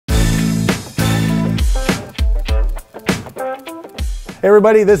Hey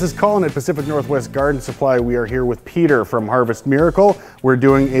everybody, this is Colin at Pacific Northwest Garden Supply. We are here with Peter from Harvest Miracle. We're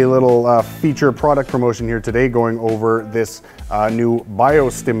doing a little feature product promotion here today, going over this new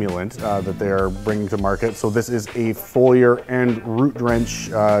biostimulant that they are bringing to market. So this is a foliar and root drench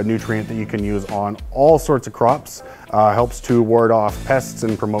nutrient that you can use on all sorts of crops. Helps to ward off pests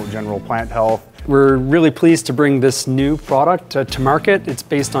and promote general plant health. We're really pleased to bring this new product to market. It's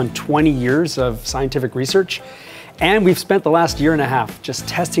based on 20 years of scientific research. And we've spent the last year and a half just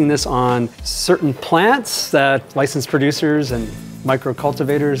testing this on certain plants that licensed producers and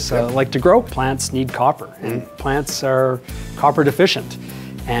micro-cultivators like to grow. Plants need copper, and plants are copper deficient.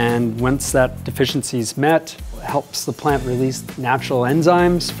 And once that deficiency is met, it helps the plant release natural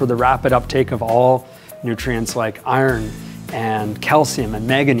enzymes for the rapid uptake of all nutrients like iron and calcium and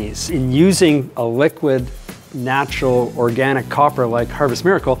manganese. In using a liquid, natural, organic copper like Harvest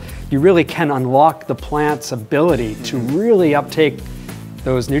Miracle, you really can unlock the plant's ability to really uptake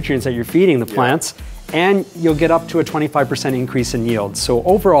those nutrients that you're feeding the plants, and you'll get up to a 25% increase in yield. So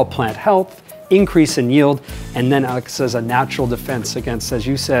overall plant health, increase in yield, and then acts as a natural defense against, as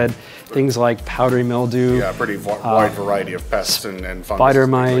you said, things like powdery mildew. Yeah, pretty wide variety of pests and fungus. Spider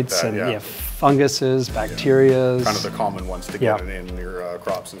mites and funguses, bacteria. Kind of the common ones to get in your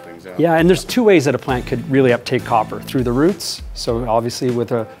crops and things. Yeah, and there's two ways that a plant could really uptake copper. Through the roots, so obviously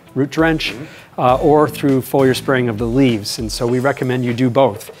with a root drench, or through foliar spraying of the leaves. And so we recommend you do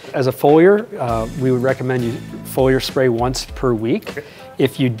both. As a foliar, we would recommend you foliar spray once per week. Okay.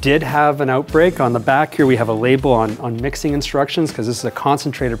 If you did have an outbreak, on the back here we have a label on mixing instructions, because this is a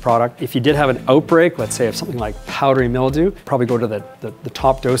concentrated product. If you did have an outbreak, let's say of something like powdery mildew, probably go to the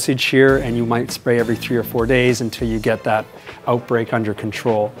top dosage here, and you might spray every 3 or 4 days until you get that outbreak under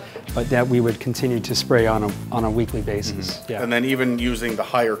control. But that we would continue to spray on a weekly basis. Yeah. And then even using the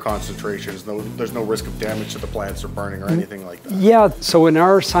higher concentrations, there's no risk of damage to the plants or burning or anything like that? Yeah, so in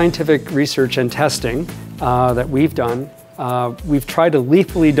our scientific research and testing that we've done, we've tried to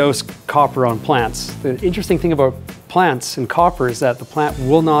lethally dose copper on plants. The interesting thing about plants and copper is that the plant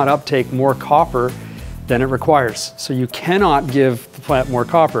will not uptake more copper than it requires. So you cannot give the plant more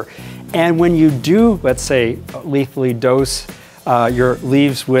copper. And when you do, let's say, lethally dose your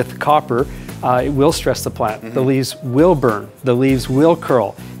leaves with copper, it will stress the plant. The leaves will burn, the leaves will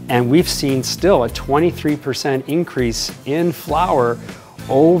curl. And we've seen still a 23% increase in flower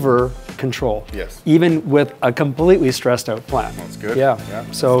over control. Yes. Even with a completely stressed out plant. That's good. Yeah.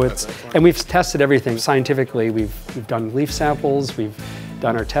 So and we've tested everything scientifically. We've done leaf samples. We've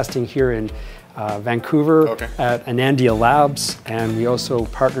done our testing here in Vancouver at Anandia Labs, and we also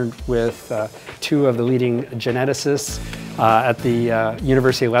partnered with 2 of the leading geneticists at the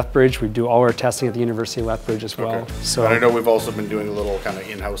University of Lethbridge. We do all our testing at the University of Lethbridge as well. So, and I know we've also been doing a little kind of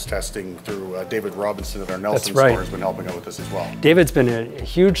in-house testing through David Robinson at our Nelson store has been helping out with this as well. David's been a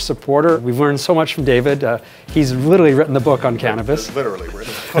huge supporter. We've learned so much from David. He's literally written the book on cannabis. Literally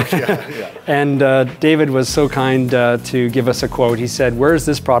written the book, yeah. And David was so kind to give us a quote. He said, "Where's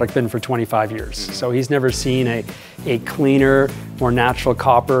this product been for 25 years?" So he's never seen a cleaner, more natural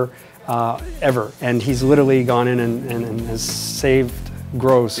copper ever. And he's literally gone in and has saved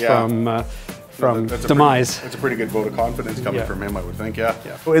grows from demise. That's a pretty good vote of confidence coming from him, I would think,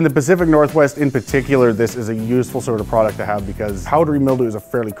 So in the Pacific Northwest in particular, this is a useful sort of product to have, because powdery mildew is a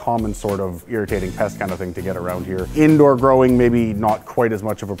fairly common sort of irritating pest kind of thing to get around here. Indoor growing, maybe not quite as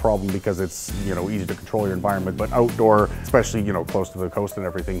much of a problem because it's, easy to control your environment, but outdoor, especially, close to the coast and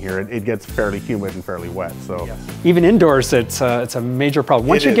everything here, it gets fairly humid and fairly wet, so. Even indoors, it's a major problem.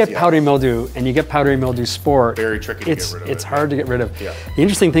 Once you get powdery mildew and you get powdery mildew spore, very tricky to get rid of it's hard to get rid of. The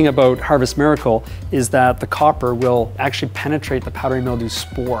interesting thing about Harvest Miracle is that the copper will actually penetrate the powdery mildew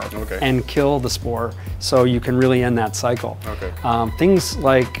spore and kill the spore, so you can really end that cycle. Things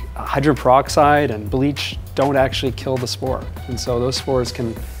like hydrogen peroxide and bleach don't actually kill the spore, and so those spores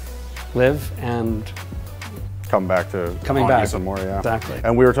can live and coming back some more, Exactly.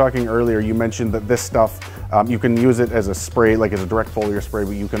 And we were talking earlier, you mentioned that this stuff, you can use it as a spray, like as a direct foliar spray,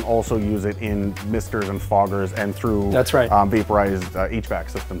 but you can also use it in misters and foggers and through vaporized HVAC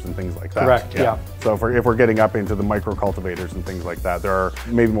systems and things like that. Correct, yeah. So if we're getting up into the micro cultivators and things like that, there are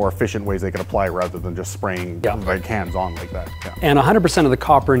maybe more efficient ways they can apply rather than just spraying like hands-on like that. And 100% of the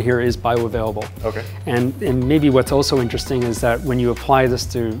copper in here is bioavailable. And maybe what's also interesting is that when you apply this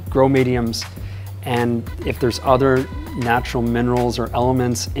to grow mediums, and if there's other natural minerals or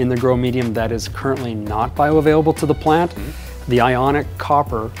elements in the grow medium that is currently not bioavailable to the plant, the ionic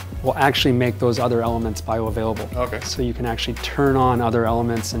copper will actually make those other elements bioavailable. So you can actually turn on other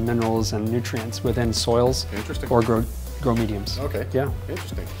elements and minerals and nutrients within soils or grow mediums.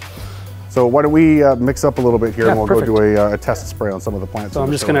 Interesting. So why don't we mix up a little bit here, and we'll perfect. go do a test spray on some of the plants. So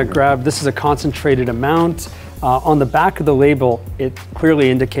I'm just going to grab, this is a concentrated amount. On the back of the label, it clearly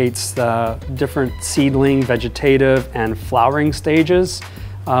indicates the different seedling, vegetative, and flowering stages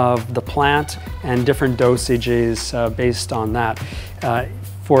of the plant and different dosages based on that.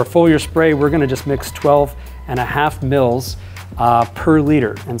 For foliar spray, we're going to just mix 12.5 mils per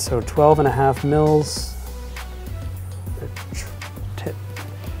liter. And so 12.5 mils.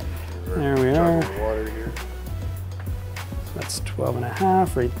 There we are. That's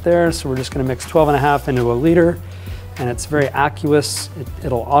 12.5 right there. So we're just going to mix 12.5 into a liter, and it's very aqueous.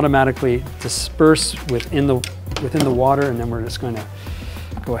 It'll automatically disperse within the water, and then we're just going to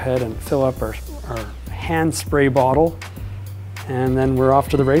go ahead and fill up our hand spray bottle, and then we're off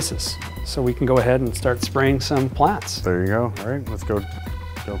to the races. So we can go ahead and start spraying some plants. There you go. All right, let's go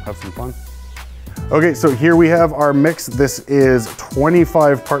have some fun. Okay, so here we have our mix. This is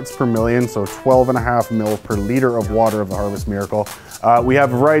 25 parts per million, so 12.5 mil per liter of water of the Harvest Miracle. We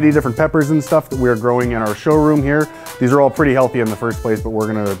have a variety of different peppers and stuff that we are growing in our showroom here. These are all pretty healthy in the first place, but we're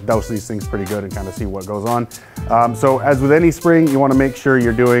gonna douse these things pretty good and kind of see what goes on. So as with any spraying, you wanna make sure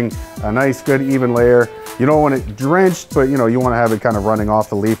you're doing a nice, good, even layer. You don't want it drenched, but you wanna have it kind of running off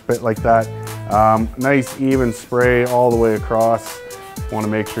the leaf bit like that. Nice, even spray all the way across. Want to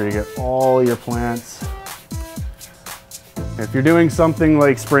make sure you get all your plants. If you're doing something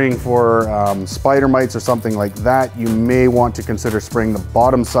like spraying for spider mites or something like that, you may want to consider spraying the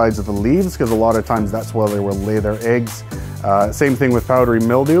bottom sides of the leaves, because a lot of times that's where they will lay their eggs. Same thing with powdery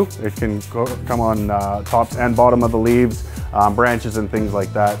mildew. It can come on top and bottom of the leaves, branches and things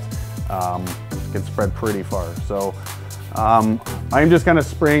like that. It can spread pretty far. So I'm just kind of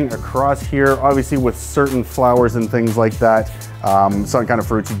spraying across here, obviously with certain flowers and things like that. Some kind of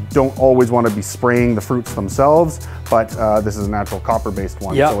fruits, you don't always want to be spraying the fruits themselves, but this is a natural copper-based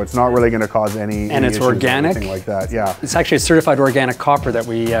one, so it's not really going to cause any and it's issues organic, or anything like that. Yeah, it's actually a certified organic copper that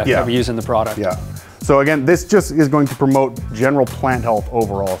we use in the product. Yeah. So again, this just is going to promote general plant health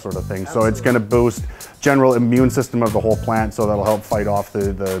overall sort of thing. So it's going to boost general immune system of the whole plant, so that'll help fight off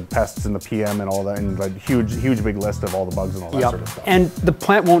the pests and the PM and all that, and like huge big list of all the bugs and all that sort of stuff. And the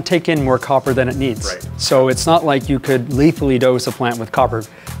plant won't take in more copper than it needs. Right. So it's not like you could lethally dose a plant with copper.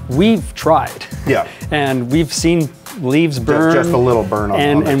 We've tried. Yeah. And we've seen leaves burn. Just a little burn on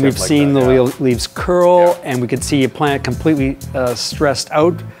and the and we've tip like seen that, the leaves curl, and we could see a plant completely stressed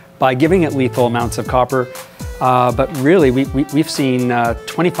out by giving it lethal amounts of copper. But really, we've seen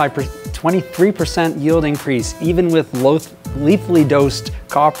 23% yield increase, even with lethally dosed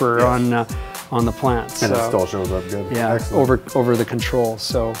copper on the plants. And it still shows up good. Yeah, over the control.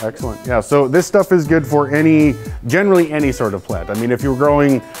 So excellent. Yeah. So this stuff is good for generally any sort of plant. I mean, if you're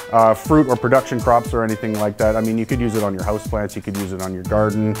growing fruit or production crops or anything like that, I mean, you could use it on your house plants. You could use it on your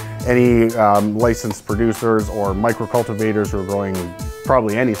garden. Any licensed producers or micro cultivators who are growing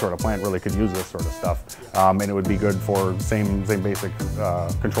probably any sort of plant really could use this sort of stuff, and it would be good for same basic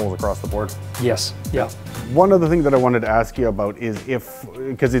controls across the board. Yes. Yeah. One other thing that I wanted to ask you about is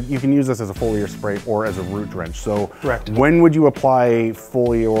because you can use this as a foliar spray or as a root drench. So correct. When would you apply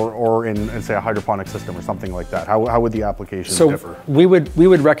foliar or in say a hydroponic system or something like that? How would the application differ? We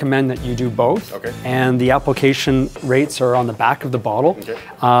would recommend that you do both. Okay. And the application rates are on the back of the bottle. Okay.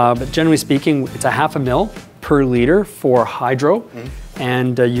 But generally speaking, it's 0.5 mil per liter for hydro.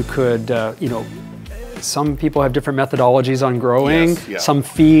 And you could, some people have different methodologies on growing. Yes, yeah. Some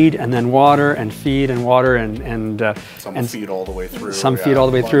feed and then water and feed and water and some feed all the way through. Some feed all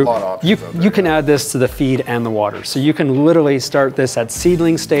the way through. You can add this to the feed and the water. So you can literally start this at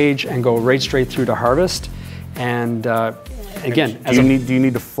seedling stage and go right straight through to harvest. And again, do you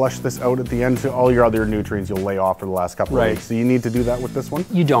need to flush this out at the end? So all your other nutrients you'll lay off for the last couple of weeks. So you need to do that with this one?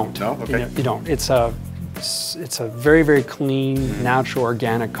 You don't. No? Okay. You don't. It's a very clean, natural,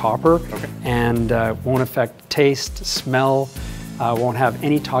 organic copper, and won't affect taste, smell, won't have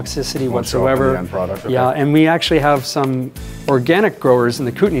any toxicity whatsoever. Show up in the end product. Okay. Yeah, and we actually have some organic growers in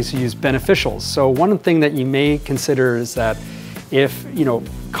the Kootenays who use beneficials. So one thing that you may consider is that if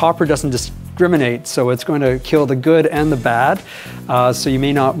copper doesn't discriminate, so it's going to kill the good and the bad. So you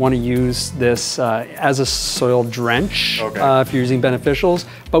may not want to use this as a soil drench if you're using beneficials.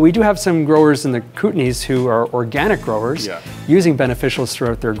 But we do have some growers in the Kootenays who are organic growers using beneficials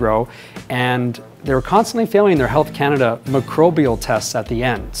throughout their grow, and they were constantly failing their Health Canada microbial tests at the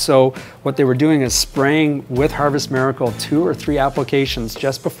end. So what they were doing is spraying with Harvest Miracle 2 or 3 applications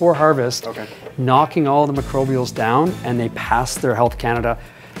just before harvest, knocking all the microbials down, and they passed their Health Canada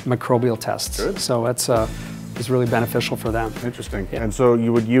microbial tests. Good. So it's is really beneficial for them. Interesting. Yeah. And so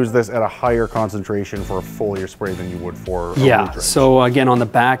you would use this at a higher concentration for a foliar spray than you would for a yeah. root drench. So again, on the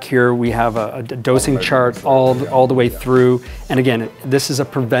back here, we have a dosing chart all the way through. And again, this is a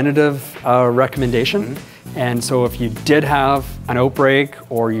preventative recommendation. And so if you did have an outbreak,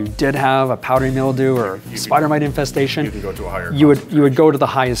 or you did have a powdery mildew or spider mite infestation, you can go to a higher you would go to the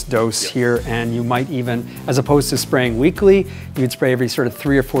highest dose here, and you might even, as opposed to spraying weekly, you'd spray every sort of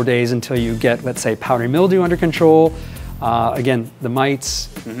 3 or 4 days until you get, let's say, powdery mildew under control. Again, the mites,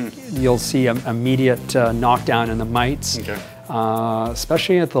 you'll see immediate knockdown in the mites,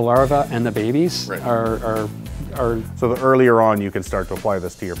 especially at the larvae and the babies are. So the earlier on you can start to apply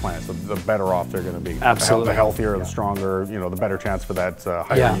this to your plants, so the better off they're going to be. Absolutely. The healthier, the stronger, you know, the better chance for that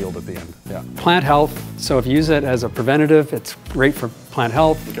higher yield at the end. Yeah. Plant health, so if you use it as a preventative, it's great for plant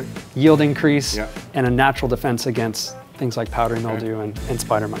health, yield increase, and a natural defense against things like powdery mildew and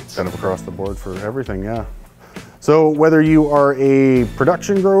spider mites. Kind of across the board for everything, yeah. So whether you are a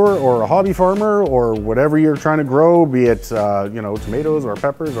production grower or a hobby farmer or whatever you're trying to grow, be it you know, tomatoes or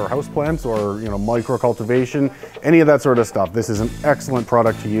peppers or houseplants or, you know, micro cultivation, any of that sort of stuff, this is an excellent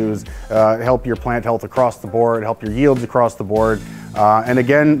product to use. Help your plant health across the board, help your yields across the board. And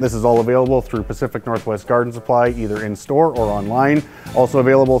again, this is all available through Pacific Northwest Garden Supply, either in store or online. Also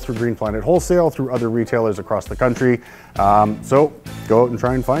available through Green Planet Wholesale, through other retailers across the country. So go out and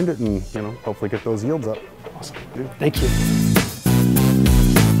try and find it, and, you know, hopefully get those yields up. Awesome. Thank you.